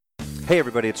Hey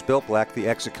everybody, it's Bill Black, the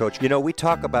Exit Coach. You know, we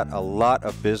talk about a lot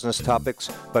of business topics,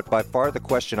 but by far the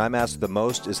question I'm asked the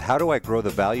most is how do I grow the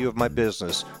value of my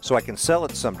business so I can sell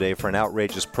it someday for an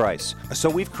outrageous price? So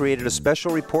we've created a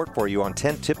special report for you on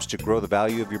 10 tips to grow the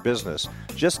value of your business.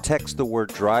 Just text the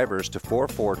word drivers to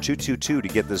 44222 to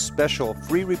get this special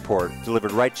free report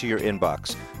delivered right to your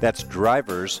inbox. That's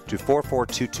drivers to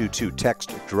 44222.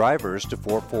 Text drivers to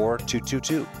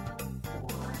 44222.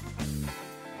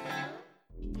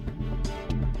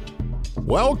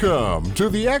 Welcome to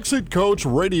the Exit Coach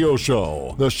Radio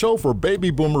Show, the show for baby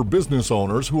boomer business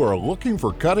owners who are looking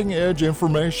for cutting-edge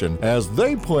information as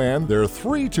they plan their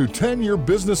 3 to 10-year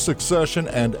business succession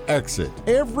and exit.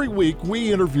 Every week,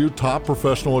 we interview top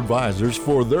professional advisors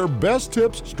for their best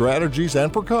tips, strategies,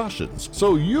 and precautions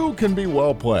so you can be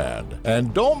well-planned.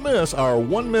 And don't miss our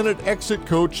 1-minute Exit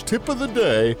Coach tip of the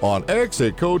day on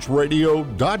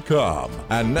exitcoachradio.com.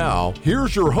 And now,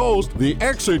 here's your host, the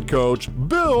Exit Coach,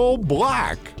 Bill Black.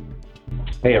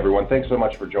 Hey everyone, thanks so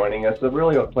much for joining us. It's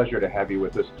really a pleasure to have you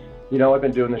with us. You know, I've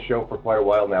been doing this show for quite a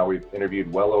while now. We've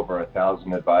interviewed well over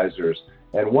 1,000 advisors,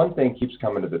 and one thing keeps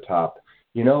coming to the top.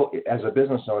 You know, as a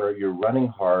business owner, you're running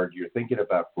hard, you're thinking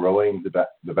about growing the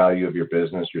value of your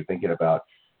business, you're thinking about,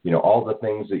 you know, all the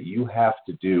things that you have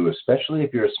to do, especially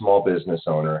if you're a small business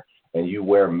owner and you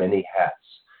wear many hats.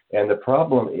 And the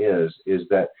problem is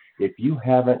that if you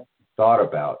haven't thought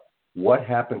about what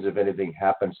happens if anything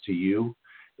happens to you,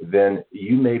 then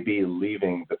you may be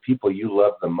leaving the people you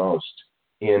love the most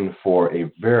in for a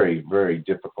very, very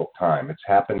difficult time. It's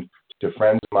happened to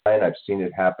friends of mine. I've seen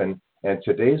it happen. And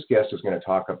today's guest is going to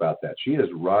talk about that. She is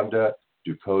Rhonda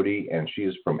Ducote, and she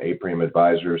is from Aprium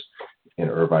Advisors in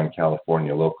Irvine,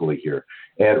 California, locally here.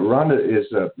 And Rhonda is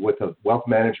with a wealth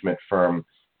management firm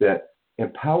that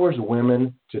empowers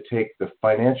women to take the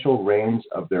financial reins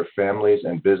of their families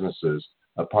and businesses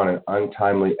upon an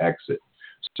untimely exit.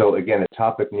 So again, a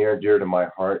topic near and dear to my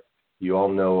heart. You all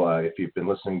know, if you've been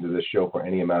listening to this show for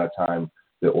any amount of time,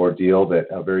 the ordeal that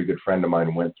a very good friend of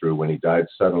mine went through when he died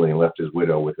suddenly and left his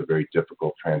widow with a very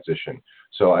difficult transition.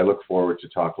 So I look forward to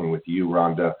talking with you,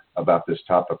 Rhonda, about this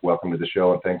topic. Welcome to the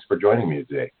show, and thanks for joining me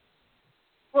today.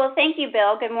 Well, thank you,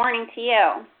 Bill. Good morning to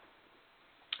you.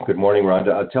 Good morning,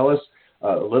 Rhonda. Tell us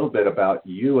a little bit about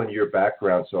you and your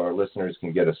background so our listeners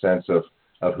can get a sense of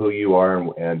who you are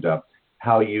and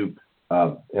how you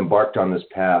embarked on this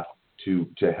path to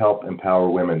help empower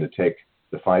women to take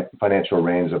the financial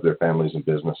reins of their families and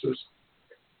businesses.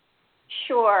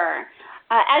 Sure.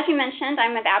 As you mentioned,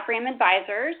 I'm with Aprium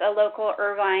Advisors, a local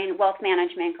Irvine wealth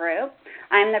management group.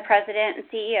 I'm the president and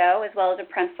CEO as well as a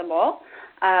principal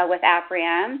with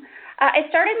Aprium. I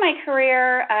started my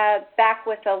career back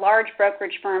with a large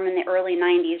brokerage firm in the early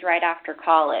 90s right after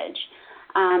college.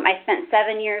 I spent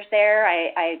 7 years there.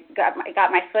 I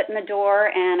got my foot in the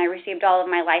door, and I received all of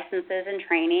my licenses and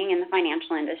training in the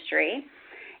financial industry.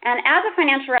 And as a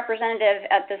financial representative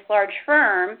at this large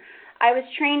firm, I was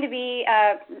trained to be,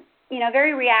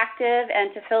 very reactive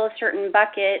and to fill a certain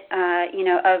bucket,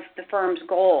 of the firm's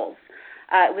goals.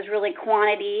 It was really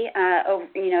quantity,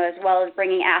 as well as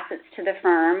bringing assets to the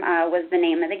firm was the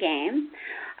name of the game.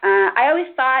 I always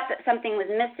thought that something was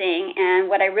missing, and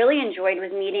what I really enjoyed was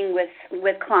meeting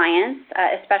with clients,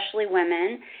 especially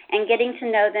women, and getting to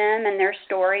know them and their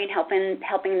story and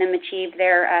helping them achieve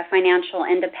their financial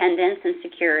independence and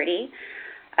security.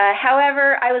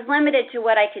 However, I was limited to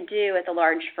what I could do at the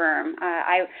large firm.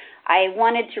 I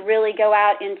wanted to really go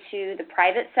out into the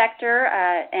private sector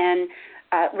and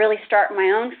really start my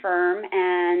own firm,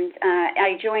 and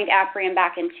I joined Aprium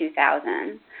back in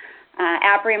 2000.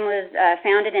 Aprium was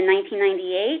founded in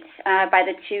 1998 by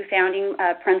the two founding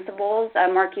principals,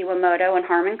 Mark Iwamoto and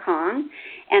Harman Kong,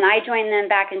 and I joined them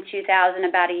back in 2000,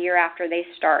 about a year after they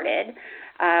started.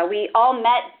 We all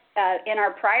met in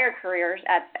our prior careers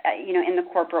in the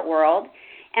corporate world,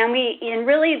 and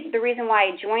really the reason why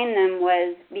I joined them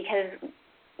was because,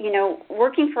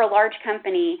 working for a large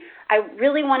company, I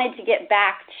really wanted to get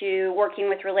back to working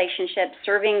with relationships,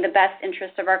 serving the best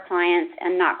interests of our clients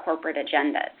and not corporate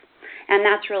agendas. And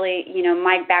that's really,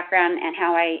 my background and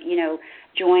how I,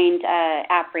 joined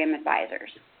Aprium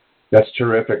Advisors. That's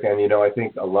terrific. And, I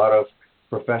think a lot of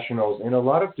professionals in a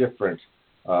lot of different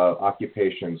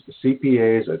occupations,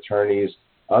 CPAs, attorneys,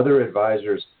 other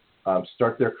advisors,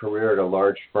 start their career at a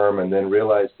large firm and then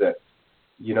realize that,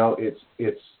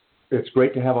 it's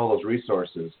great to have all those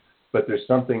resources, but there's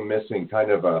something missing,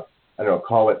 kind of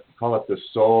call it the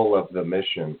soul of the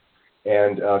mission.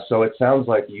 And so it sounds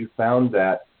like you found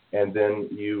that, and then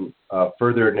you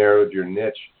further narrowed your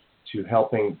niche to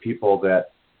helping people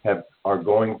that are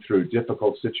going through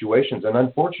difficult situations. And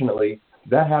unfortunately,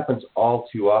 that happens all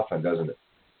too often, doesn't it?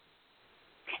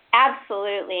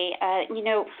 Absolutely.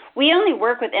 We only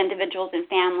work with individuals and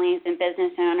families and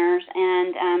business owners,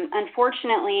 and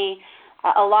unfortunately,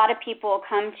 a lot of people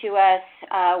come to us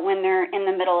when they're in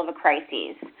the middle of a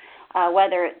crisis,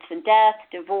 whether it's a death,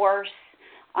 divorce,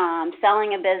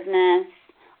 selling a business.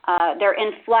 They're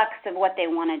in flux of what they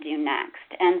want to do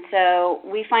next. And so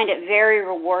we find it very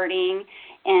rewarding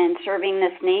in serving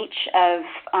this niche of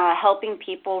helping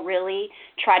people really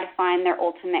try to find their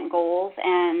ultimate goals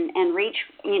and reach,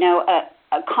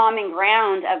 a common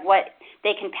ground of what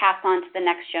they can pass on to the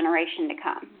next generation to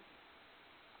come.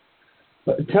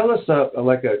 Tell us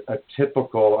like a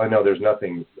typical, I know there's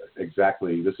nothing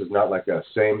exactly, this is not like a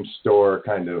same store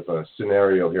kind of a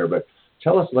scenario here, but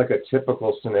tell us like a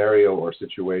typical scenario or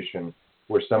situation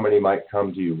where somebody might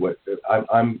come to you.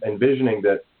 I'm envisioning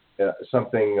that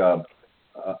something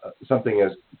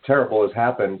as terrible has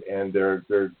happened and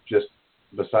they're just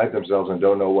beside themselves and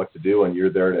don't know what to do, and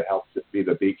you're there to help, to be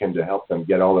the beacon to help them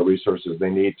get all the resources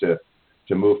they need to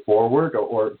move forward.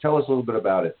 Or tell us a little bit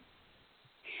about it.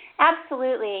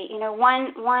 Absolutely.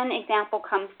 One example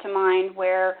comes to mind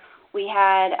where we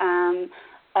had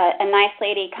a nice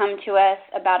lady come to us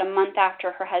about a month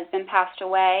after her husband passed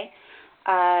away.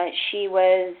 She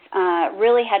was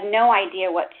really had no idea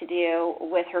what to do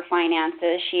with her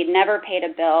finances. She had never paid a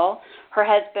bill. Her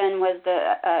husband was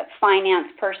the finance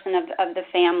person of the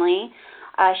family.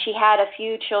 She had a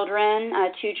few children,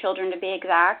 2 children to be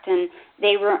exact, and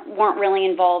they weren't really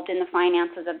involved in the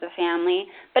finances of the family.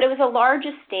 But it was a large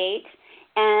estate,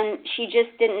 and she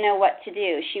just didn't know what to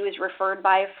do. She was referred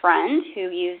by a friend who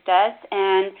used us,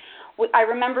 and I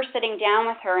remember sitting down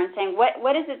with her and saying,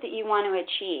 what is it that you want to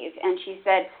achieve? And she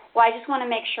said, well, I just want to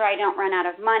make sure I don't run out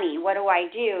of money. What do I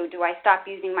do? Do I stop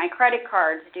using my credit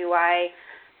cards? Do I,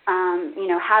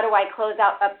 how do I close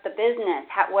up the business?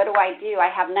 What do I do?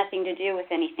 I have nothing to do with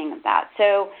anything of that.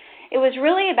 So it was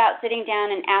really about sitting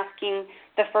down and asking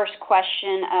the first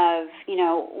question of,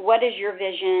 what is your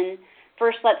vision?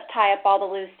 First, let's tie up all the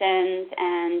loose ends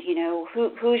and,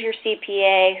 who's your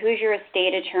CPA? Who's your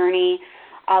estate attorney?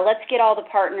 Let's get all the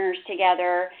partners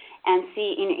together and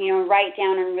see, write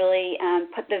down and really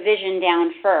put the vision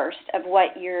down first of what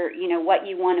what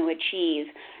you want to achieve.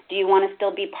 Do you want to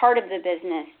still be part of the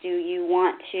business? Do you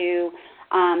want to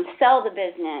sell the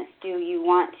business? Do you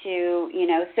want to,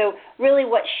 so really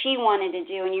what she wanted to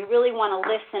do, and you really want to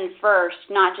listen first,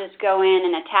 not just go in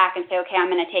and attack and say, okay, I'm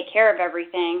going to take care of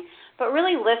everything, but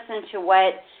really listen to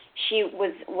what she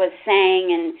was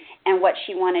saying and what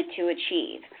she wanted to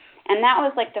achieve. And that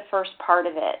was like the first part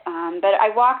of it. But I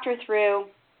walked her through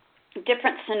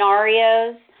different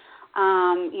scenarios,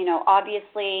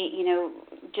 obviously,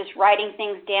 just writing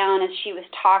things down as she was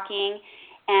talking.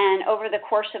 And over the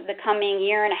course of the coming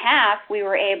year and a half, we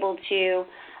were able to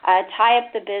tie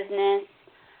up the business,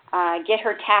 get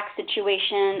her tax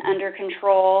situation under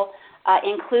control,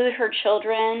 include her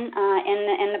children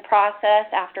in the process.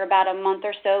 After about a month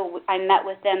or so, I met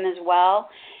with them as well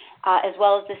as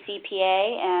the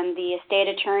CPA and the estate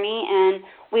attorney, and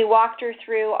we walked her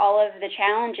through all of the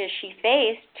challenges she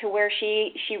faced to where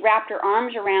she wrapped her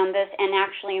arms around this and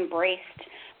actually embraced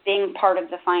being part of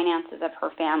the finances of her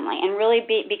family and really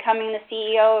becoming the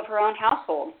CEO of her own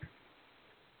household.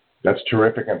 That's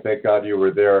terrific, and thank God you were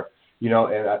there.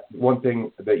 And one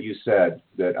thing that you said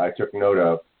that I took note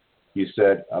of, you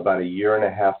said about a year and a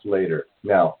half later.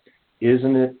 Now,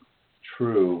 isn't it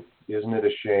true, isn't it a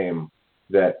shame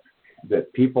that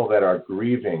people that are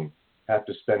grieving have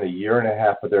to spend a year and a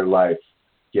half of their life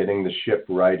getting the ship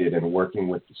righted and working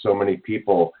with so many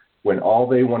people when all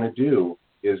they want to do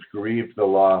is grieve the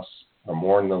loss or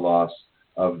mourn the loss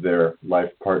of their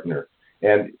life partner?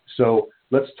 And so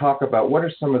let's talk about what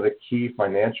are some of the key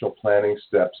financial planning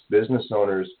steps business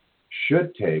owners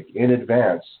should take in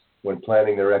advance when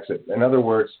planning their exit. In other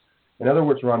words,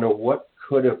 Rhonda, what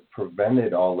could have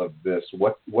prevented all of this?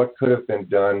 What could have been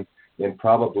done in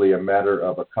probably a matter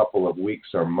of a couple of weeks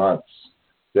or months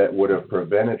that would have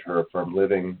prevented her from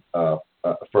living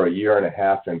for a year and a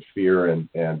half in fear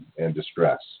and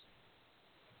distress?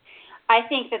 I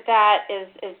think that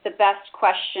is the best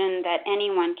question that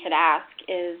anyone could ask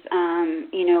is,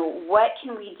 what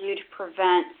can we do to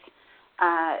prevent,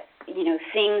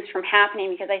 things from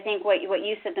happening? Because I think what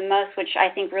you said the most, which I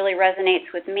think really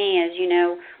resonates with me, is,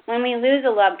 when we lose a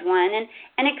loved one,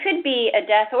 and it could be a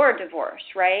death or a divorce,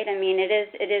 right? I mean, it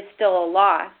is still a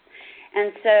loss.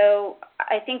 And so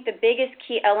I think the biggest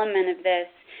key element of this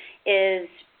is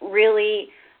really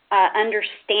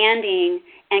understanding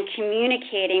and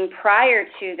communicating prior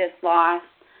to this loss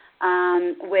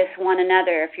with one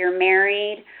another. If you're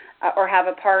married or have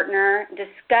a partner,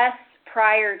 discuss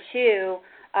prior to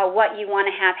what you want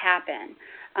to have happen.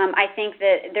 I think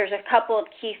that there's a couple of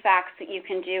key facts that you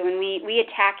can do, and we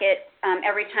attack it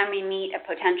every time we meet a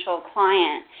potential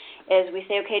client, is we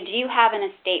say, okay, do you have an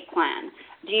estate plan?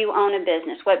 Do you own a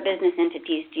business? What business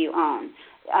entities do you own?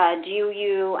 Do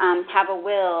you have a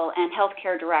will and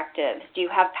healthcare directives? Do you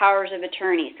have powers of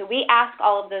attorney? So we ask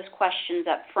all of those questions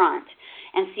up front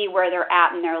and see where they're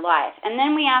at in their life. And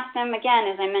then we ask them, again,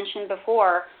 as I mentioned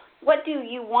before, what do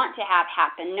you want to have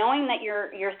happen? Knowing that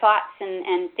your thoughts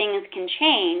and things can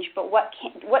change, but what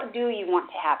do you want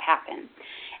to have happen?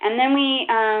 And then we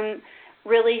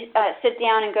really sit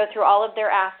down and go through all of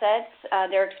their assets,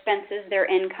 their expenses, their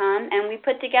income, and we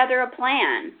put together a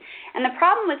plan. And the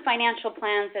problem with financial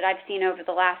plans that I've seen over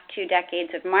the last 2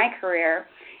 decades of my career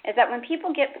is that when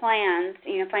people get plans,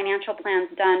 financial plans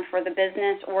done for the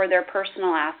business or their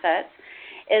personal assets,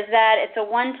 is that it's a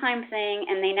one-time thing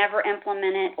and they never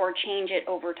implement it or change it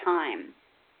over time.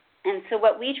 And so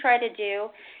what we try to do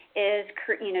is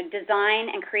design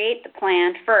and create the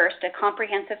plan first, a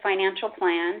comprehensive financial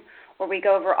plan, where we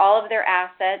go over all of their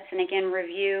assets and, again,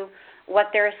 review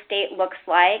what their estate looks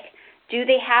like. Do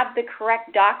they have the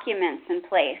correct documents in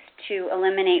place to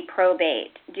eliminate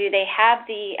probate? Do they have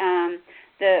the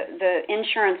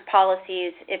insurance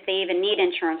policies, if they even need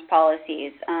insurance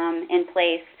policies, in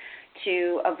place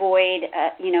to avoid,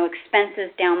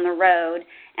 expenses down the road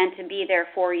and to be there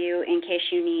for you in case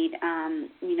you need,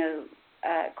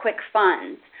 quick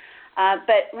funds?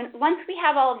 But once we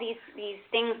have all of these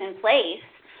things in place,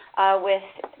 with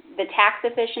the tax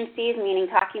efficiencies, meaning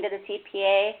talking to the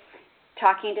CPA,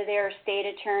 talking to their estate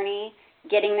attorney,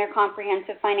 getting their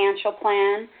comprehensive financial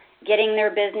plan, getting their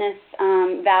business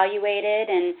valuated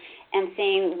and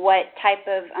seeing what type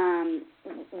of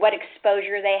what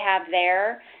exposure they have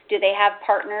there. Do they have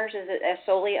partners? Is it a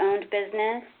solely owned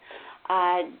business?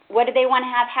 What do they want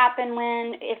to have happen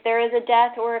if there is a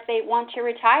death or if they want to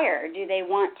retire? Do they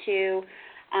want to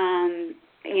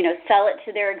sell it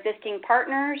to their existing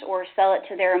partners or sell it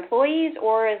to their employees,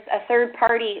 or is a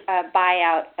third-party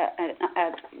buyout an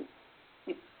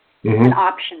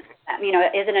option for them?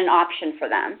 Is it an option for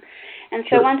them? And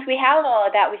so once we have all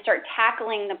of that, we start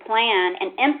tackling the plan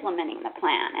and implementing the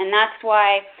plan. And that's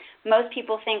why most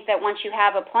people think that once you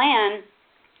have a plan,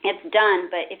 it's done.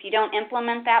 But if you don't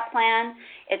implement that plan,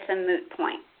 it's a moot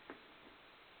point.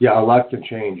 Yeah, a lot can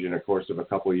change in the course of a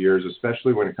couple of years,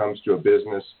 especially when it comes to a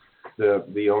business.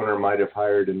 The owner might have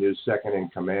hired a new second in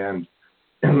command,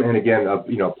 and again,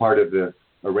 part of the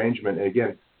arrangement. And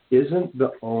again, isn't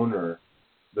the owner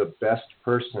the best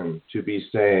person to be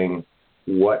saying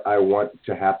what I want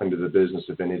to happen to the business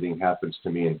if anything happens to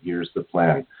me, and here's the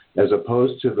plan, as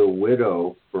opposed to the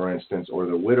widow, for instance, or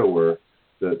the widower,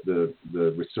 the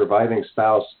surviving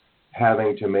spouse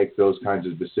having to make those kinds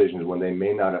of decisions when they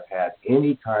may not have had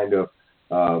any kind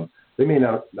of, they may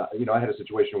not, I had a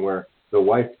situation where the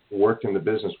wife worked in the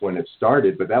business when it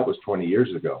started, but that was 20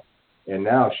 years ago. And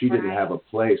now she didn't have a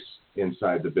place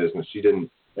inside the business.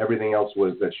 Everything else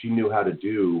was that she knew how to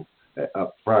do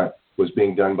up front was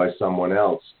being done by someone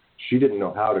else. She didn't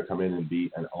know how to come in and be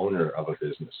an owner of a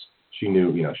business. She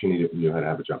knew, she knew how to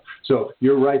have a job. So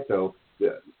you're right, though.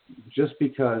 Just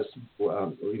because,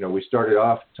 we started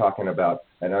off talking about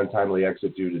an untimely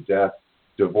exit due to death,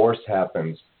 divorce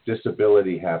happens,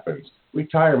 disability happens,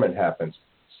 retirement happens,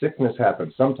 sickness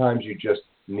happens. Sometimes you just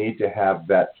need to have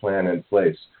that plan in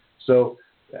place. So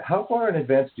how far in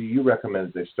advance do you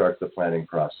recommend they start the planning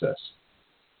process?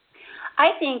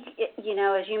 I think,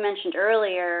 as you mentioned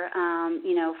earlier,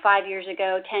 5 years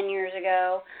ago, 10 years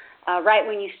ago, right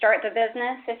when you start the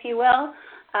business, if you will.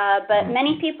 But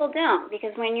many people don't,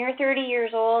 because when you're 30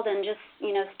 years old and just,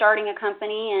 starting a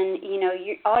company and,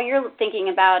 all you're thinking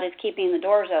about is keeping the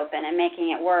doors open and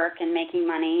making it work and making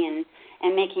money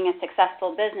and making a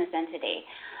successful business entity.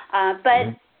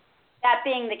 But that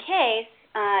being the case,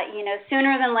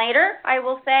 sooner than later, I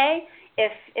will say,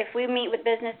 if we meet with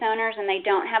business owners and they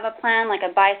don't have a plan, like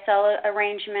a buy-sell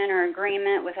arrangement or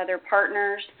agreement with other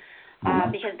partners,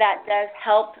 because that does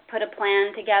help put a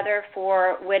plan together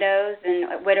for widows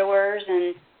and widowers,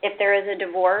 and if there is a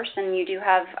divorce and you do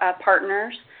have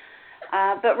partners.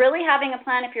 But really having a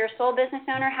plan, if you're a sole business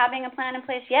owner, having a plan in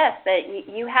place, yes, that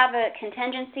you have a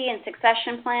contingency and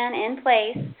succession plan in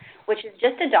place, which is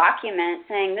just a document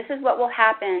saying this is what will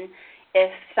happen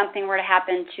if something were to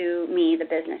happen to me, the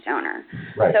business owner.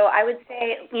 Right. So I would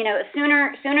say,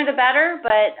 sooner the better,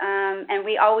 but and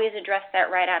we always address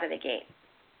that right out of the gate.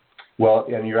 Well,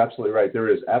 and you're absolutely right. There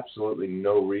is absolutely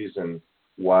no reason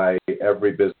why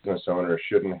every business owner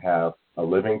shouldn't have a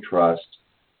living trust,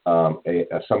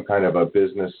 some kind of a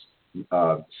business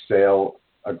sale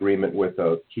agreement with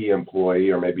a key employee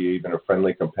or maybe even a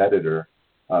friendly competitor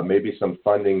maybe some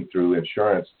funding through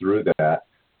insurance through that,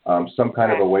 some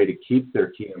kind of a way to keep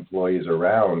their key employees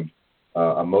around,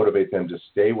 motivate them to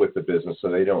stay with the business so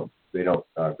they don't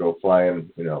go flying,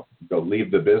 go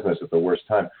leave the business at the worst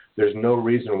time. There's no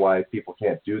reason why people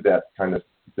can't do that kind of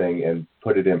thing and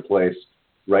put it in place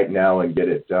right now and get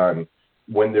it done.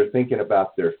 When they're thinking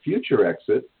about their future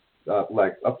exit, now I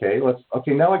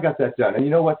got that done. And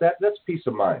you know what? That's peace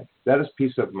of mind. That is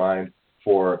peace of mind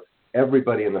for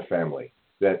everybody in the family,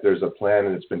 that there's a plan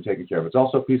and it's been taken care of. It's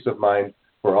also peace of mind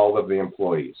for all of the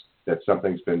employees, that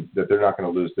that they're not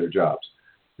going to lose their jobs.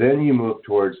 Then you move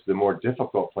towards the more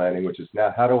difficult planning, which is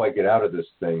now, how do I get out of this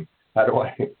thing? How do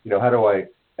I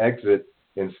exit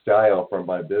in style from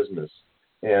my business?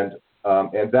 And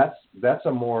that's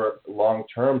a more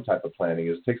long-term type of planning.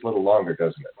 It takes a little longer,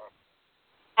 doesn't it?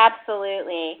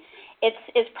 Absolutely.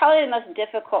 It's probably the most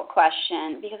difficult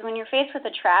question, because when you're faced with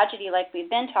a tragedy like we've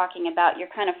been talking about, you're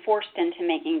kind of forced into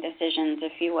making decisions,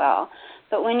 if you will.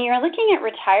 But when you're looking at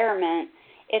retirement,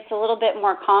 it's a little bit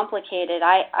more complicated,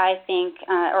 I think,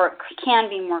 or it can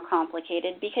be more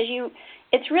complicated, because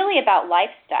it's really about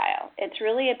lifestyle. It's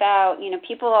really about,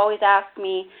 people always ask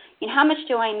me, how much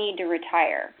do I need to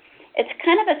retire? It's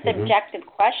kind of a subjective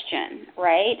question,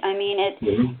 right? I mean,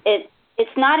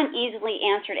 it's not an easily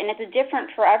answered, and it's different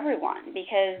for everyone,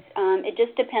 because it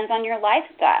just depends on your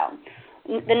lifestyle.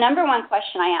 The number one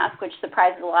question I ask, which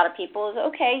surprises a lot of people, is,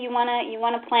 okay, you want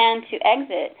to plan to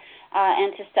exit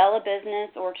and to sell a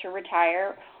business or to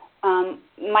retire.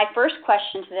 My first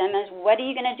question to them is, what are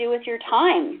you going to do with your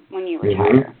time when you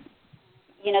retire?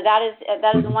 That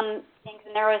is one of the things,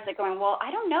 and they're always going, well,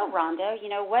 I don't know, Rhonda.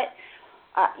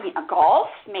 Golf,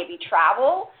 maybe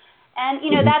travel. And,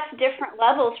 that's different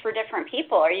levels for different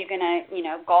people. Are you going to,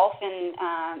 golf in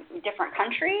different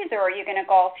countries, or are you going to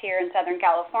golf here in Southern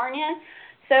California?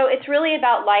 So it's really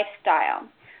about lifestyle.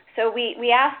 So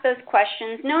we ask those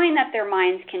questions knowing that their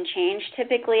minds can change.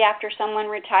 Typically, after someone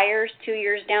retires 2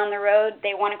 years down the road,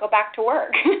 they want to go back to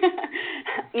work,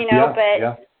 It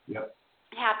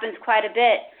happens quite a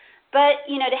bit. But,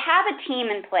 to have a team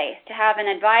in place, to have an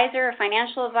advisor, a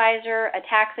financial advisor, a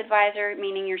tax advisor,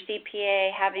 meaning your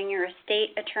CPA, having your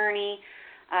estate attorney,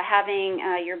 having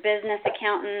your business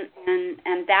accountant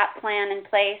and that plan in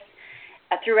place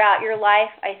throughout your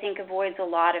life, I think avoids a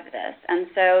lot of this. And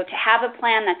so to have a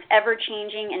plan that's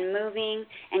ever-changing and moving,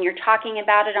 and you're talking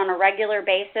about it on a regular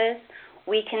basis,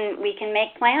 we can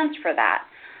make plans for that.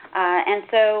 And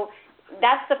so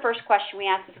that's the first question we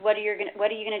ask, is what are you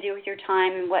going to do with your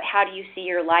time, and how do you see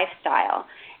your lifestyle?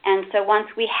 And so once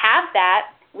we have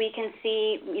that, we can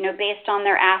see, based on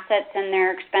their assets and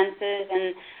their expenses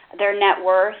and their net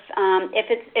worth,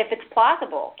 if it's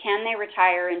plausible. Can they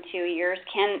retire in 2 years?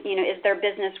 Is their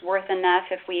business worth enough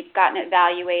if we've gotten it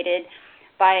evaluated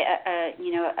by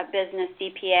a business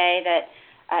CPA that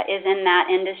is in that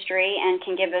industry and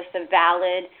can give us a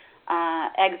valid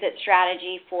exit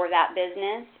strategy for that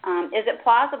business? Is it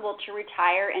plausible to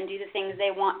retire and do the things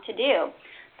they want to do?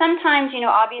 Sometimes,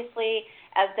 obviously,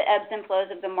 as the ebbs and flows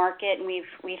of the market, and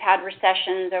we've had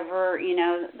recessions over,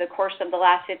 the course of the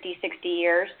last 50, 60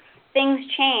 years, things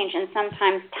change, and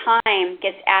sometimes time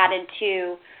gets added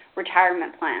to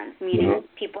retirement plans, meaning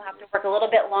people have to work a little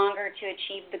bit longer to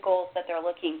achieve the goals that they're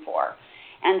looking for.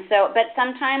 And so, but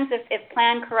sometimes if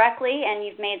planned correctly and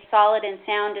you've made solid and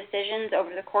sound decisions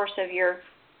over the course of your,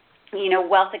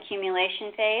 wealth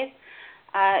accumulation phase,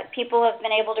 people have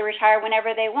been able to retire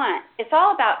whenever they want. It's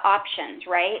all about options,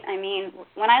 right? I mean,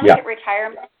 when I look at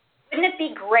retirement, wouldn't it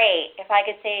be great if I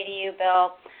could say to you,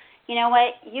 Bill, you know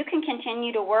what, you can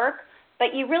continue to work,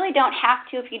 but you really don't have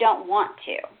to if you don't want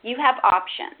to. You have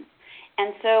options.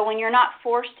 And so when you're not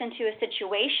forced into a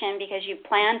situation because you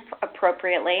planned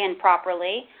appropriately and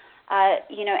properly,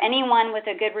 anyone with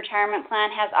a good retirement plan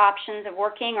has options of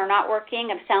working or not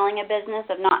working, of selling a business,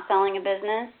 of not selling a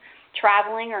business,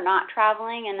 traveling or not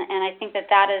traveling. And I think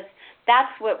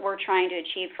that's what we're trying to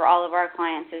achieve for all of our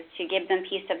clients, is to give them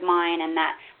peace of mind and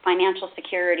that financial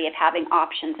security of having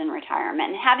options in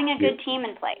retirement and having a good team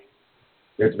in place.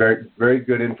 It's very, very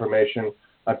good information.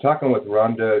 I'm talking with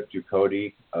Rhonda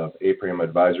Ducote of Aprium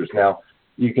Advisors. Now,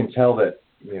 you can tell that,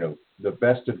 the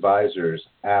best advisors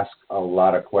ask a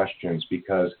lot of questions,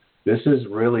 because this is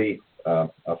really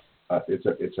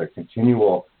it's a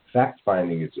continual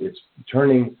fact-finding. It's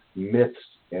turning myths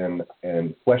and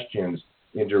questions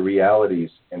into realities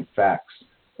and facts,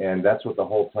 and that's what the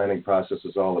whole planning process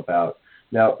is all about.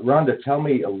 Now, Rhonda, tell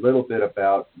me a little bit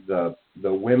about the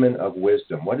women of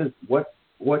wisdom.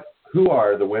 Who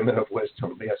are the women of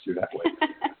wisdom? Let me ask you that way.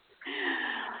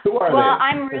 Who are well, they?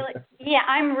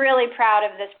 I'm really proud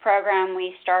of this program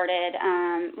we started.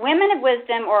 Women of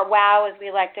Wisdom, or WOW as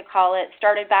we like to call it,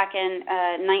 started back in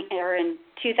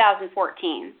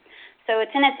 2014. So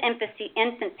it's in its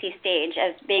infancy stage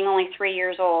as being only 3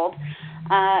 years old.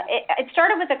 It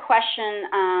started with a question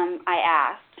I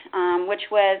asked, which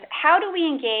was, how do we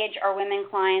engage our women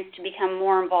clients to become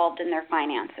more involved in their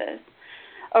finances?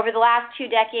 Over the last 2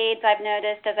 decades, I've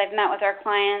noticed as I've met with our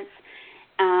clients,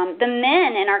 the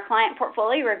men in our client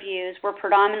portfolio reviews were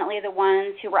predominantly the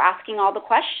ones who were asking all the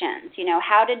questions. You know,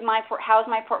 how's my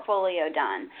portfolio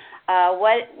done?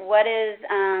 What is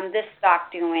this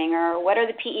stock doing, or what are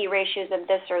the PE ratios of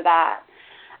this or that?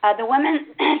 The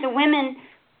women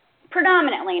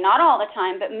predominantly, not all the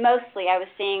time, but mostly, I was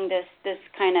seeing this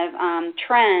kind of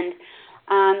trend.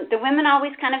 The women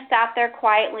always kind of sat there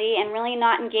quietly and really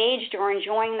not engaged or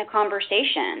enjoying the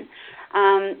conversation.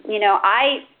 You know,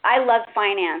 I love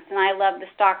finance and I love the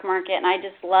stock market and I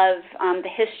just love the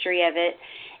history of it.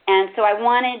 And so I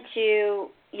wanted to,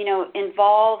 you know,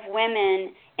 involve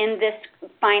women in this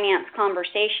finance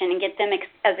conversation and get them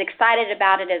as excited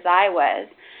about it as I was.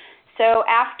 So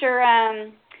after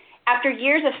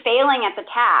years of failing at the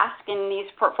task in these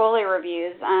portfolio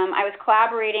reviews, I was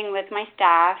collaborating with my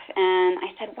staff, and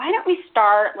I said, why don't we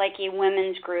start like a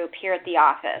women's group here at the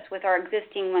office with our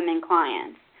existing women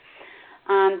clients?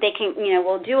 They can, you know,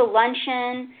 we'll do a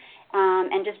luncheon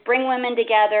and just bring women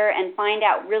together and find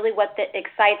out really what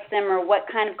excites them or what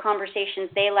kind of conversations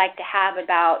they like to have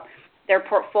about their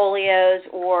portfolios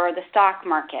or the stock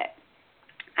market.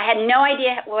 I had no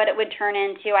idea what it would turn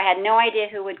into. I had no idea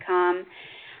who would come.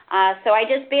 So I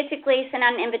just basically sent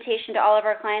out an invitation to all of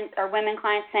our clients, our women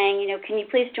clients, saying, you know, can you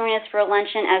please join us for a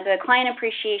luncheon as a client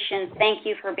appreciation? Thank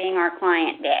you for being our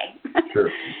client day. Sure.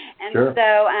 And sure.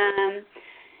 so,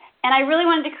 and I really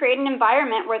wanted to create an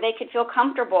environment where they could feel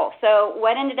comfortable. So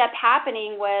what ended up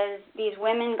happening was these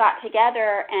women got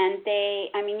together, and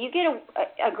you get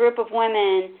a group of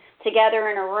women together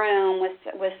in a room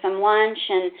with some lunch,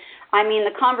 and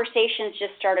the conversations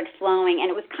just started flowing,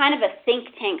 and it was kind of a think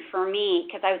tank for me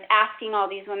because I was asking all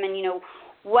these women, you know,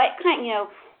 why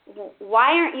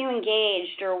aren't you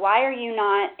engaged, or why are you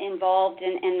not involved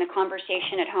in the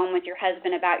conversation at home with your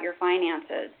husband about your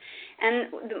finances?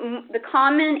 And the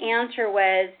common answer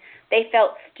was they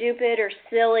felt stupid or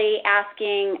silly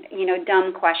asking, you know,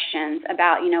 dumb questions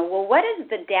about, you know, well, what is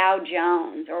the Dow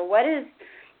Jones, or what is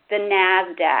the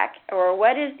NASDAQ, or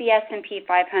what does the S&P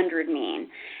 500 mean?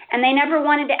 And they never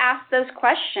wanted to ask those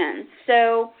questions.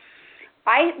 So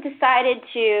I decided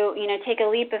to, you know, take a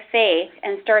leap of faith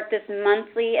and start this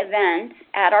monthly event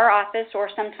at our office or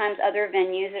sometimes other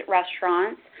venues at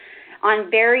restaurants on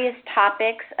various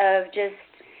topics of just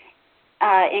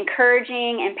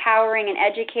encouraging, empowering, and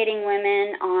educating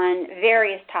women on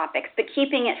various topics, but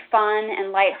keeping it fun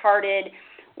and lighthearted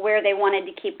where they wanted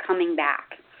to keep coming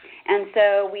back. And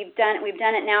so we've done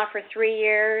it now for 3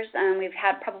 years. We've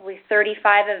had probably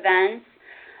 35 events.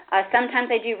 Sometimes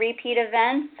I do repeat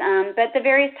events, but the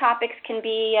various topics can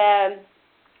be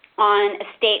on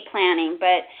estate planning.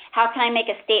 But how can I make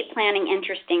estate planning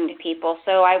interesting to people?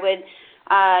 So I would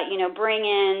bring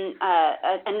in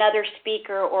another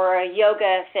speaker or a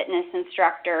yoga fitness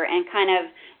instructor and kind of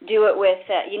do it with,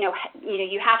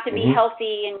 you have to be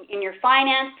healthy in your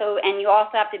finance, and you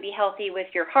also have to be healthy with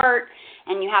your heart,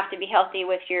 and you have to be healthy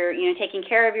with your, taking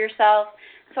care of yourself.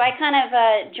 So I kind of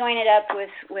join it up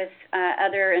with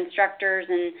other instructors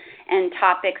and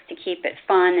topics to keep it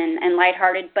fun and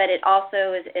lighthearted, but it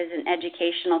also is an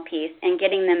educational piece and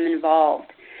getting them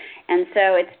involved. And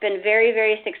so it's been very,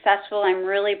 very successful. I'm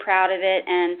really proud of it.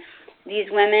 And these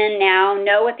women now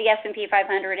know what the S&P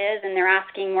 500 is, and they're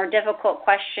asking more difficult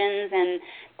questions, and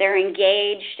they're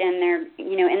engaged, and they're,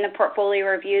 in the portfolio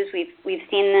reviews, we've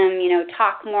seen them,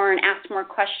 talk more and ask more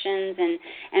questions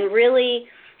and really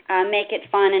make it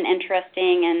fun and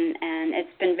interesting, and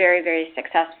it's been very, very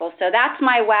successful. So that's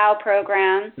my WOW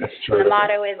program. That's true. The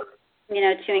motto is,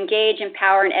 to engage,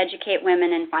 empower, and educate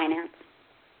women in finance.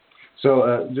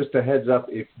 So just a heads up,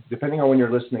 depending on when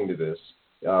you're listening to this,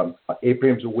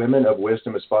 Aprium's Women of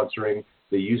Wisdom is sponsoring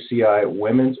the UCI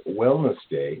Women's Wellness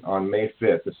Day on May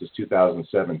 5th. This is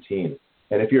 2017.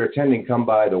 And if you're attending, come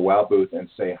by the WOW booth and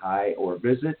say hi, or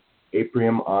visit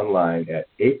Aprium online at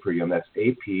Aprium, that's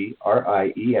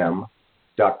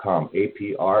APRIEM.com,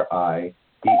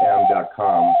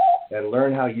 APRIEM.com, and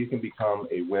learn how you can become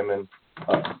a woman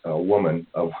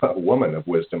of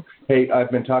wisdom. Hey,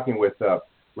 I've been talking with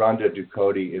Rhonda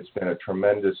Ducote. It's been a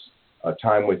tremendous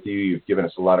time with you. You've given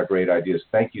us a lot of great ideas.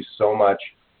 Thank you so much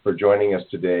for joining us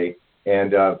today.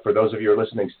 And for those of you who are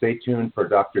listening, stay tuned for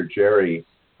Dr. Jerry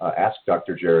Ask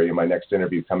Dr. Jerry in my next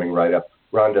interview coming right up.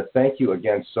 Rhonda, thank you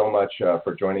again so much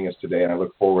for joining us today, and I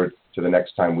look forward to the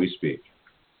next time we speak.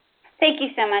 Thank you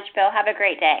so much, Bill. Have a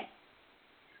great day.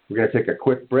 We're going to take a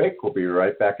quick break. We'll be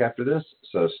right back after this,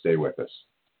 so stay with us.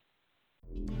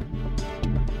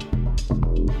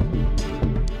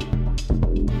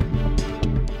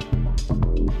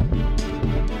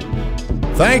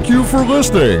 Thank you for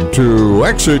listening to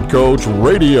Exit Coach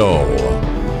Radio.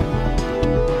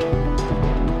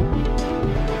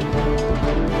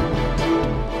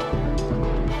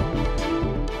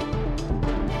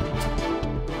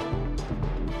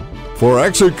 For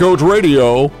Exit Coach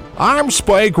Radio, I'm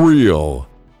Spike Reel.